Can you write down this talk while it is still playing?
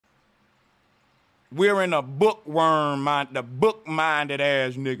We're in a bookworm mind, the book-minded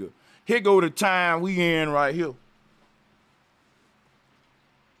ass nigga. Here go the time we in right here.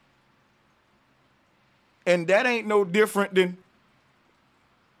 And that ain't no different than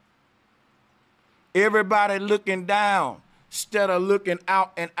everybody looking down instead of looking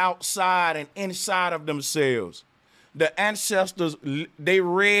out and outside and inside of themselves. The ancestors, they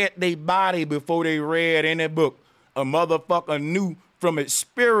read their body before they read any book. A motherfucker knew from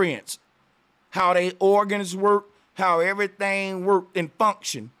experience how their organs work, how everything worked and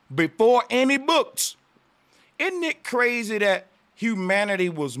functioned before any books. Isn't it crazy that humanity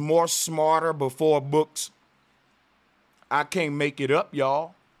was more smarter before books? I can't make it up,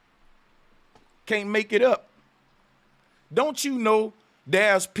 y'all. Can't make it up. Don't you know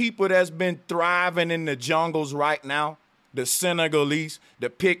there's people that's been thriving in the jungles right now? The Senegalese, the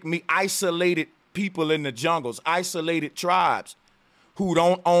Pygmy, isolated people in the jungles, isolated tribes who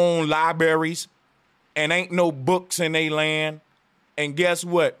don't own libraries and ain't no books in their land. And guess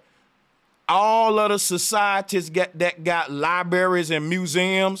what? All of the societies that got libraries and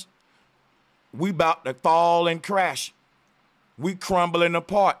museums, we about to fall and crash. We crumbling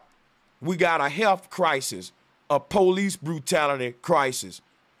apart. We got a health crisis, a police brutality crisis.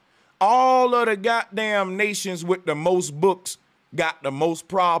 All of the goddamn nations with the most books got the most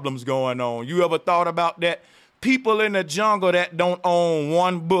problems going on. You ever thought about that? People in the jungle that don't own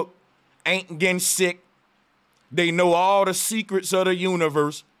one book ain't getting sick. They know all the secrets of the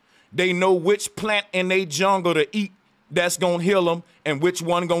universe. They know which plant in their jungle to eat that's gonna heal them and which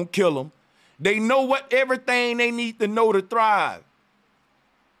one gonna kill them. They know what everything they need to know to thrive.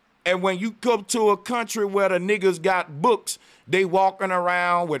 And when you come to a country where the niggas got books, they walking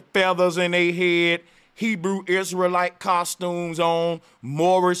around with feathers in their head, Hebrew Israelite costumes on,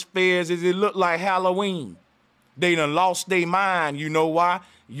 Moorish fairs, it look like Halloween. They done lost their mind. You know why?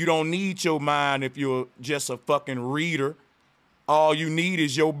 You don't need your mind if you're just a fucking reader. All you need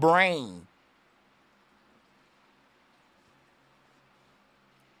is your brain.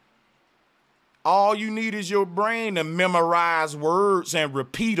 All you need is your brain to memorize words and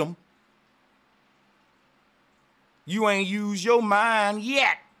repeat them. You ain't used your mind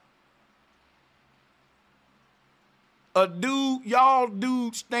yet. Y'all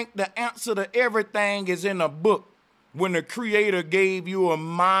dudes think the answer to everything is in a book when the creator gave you a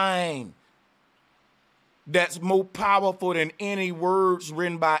mind that's more powerful than any words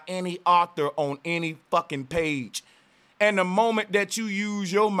written by any author on any fucking page. And the moment that you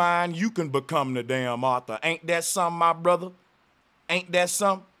use your mind, you can become the damn author. Ain't that something, my brother? Ain't that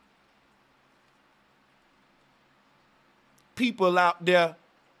something? People out there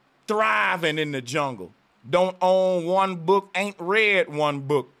thriving in the jungle. Don't own one book, ain't read one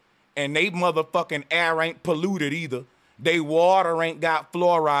book. And they motherfucking air ain't polluted either. They water ain't got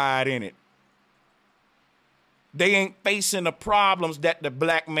fluoride in it. They ain't facing the problems that the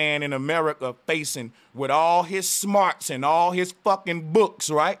black man in America facing with all his smarts and all his fucking books,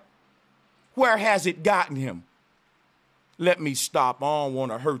 right? Where has it gotten him? Let me stop. I don't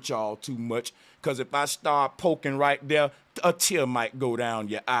want to hurt y'all too much, because if I start poking right there, a tear might go down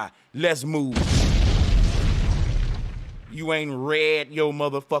your eye. Let's move. You ain't read your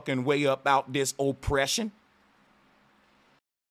motherfucking way up out this oppression.